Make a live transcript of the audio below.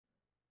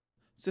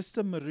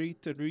Sister Marie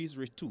Thérèse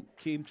Retout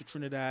came to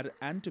Trinidad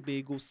and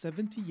Tobago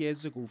 70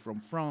 years ago from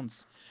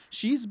France.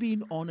 She's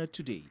been honored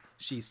today.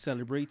 She's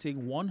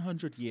celebrating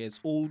 100 years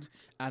old,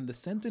 and the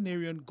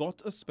centenarian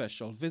got a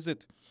special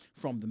visit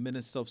from the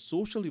Minister of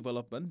Social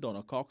Development,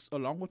 Donna Cox,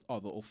 along with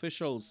other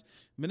officials.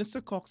 Minister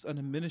Cox and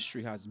her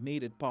ministry has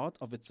made it part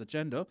of its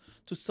agenda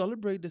to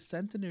celebrate the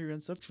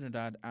centenarians of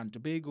Trinidad and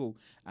Tobago,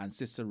 and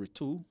Sister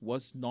Retout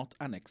was not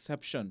an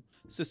exception.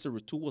 Sister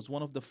Retout was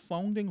one of the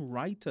founding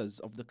writers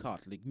of the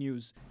Catholic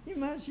News.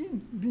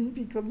 Imagine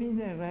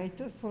becoming a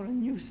writer for a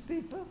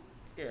newspaper.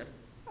 Yes.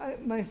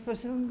 My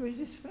first language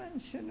is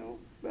French, you know,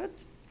 but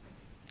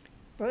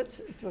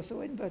it was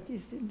Owen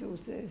Baptiste in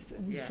those days,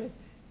 and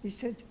he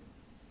said,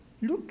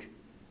 look,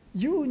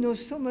 you know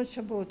so much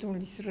about all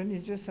this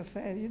religious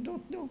affair. You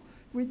don't know.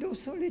 We know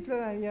so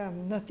little. I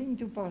am nothing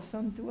to pass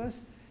on to us.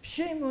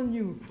 Shame on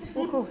you.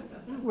 Oh,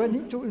 when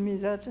he told me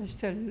that, I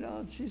said,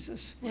 Lord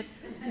Jesus,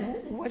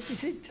 what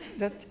is it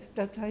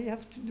that I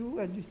have to do?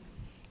 And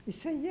he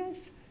said,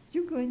 yes,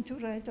 you're going to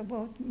write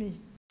about me.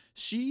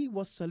 She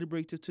was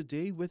celebrated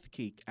today with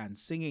cake and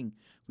singing.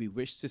 We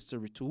wish Sister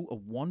Retout a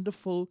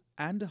wonderful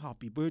and a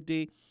happy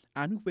birthday,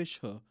 and we wish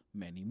her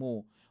many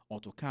more.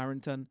 Otto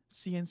Carrington,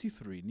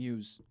 CNC3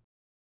 News.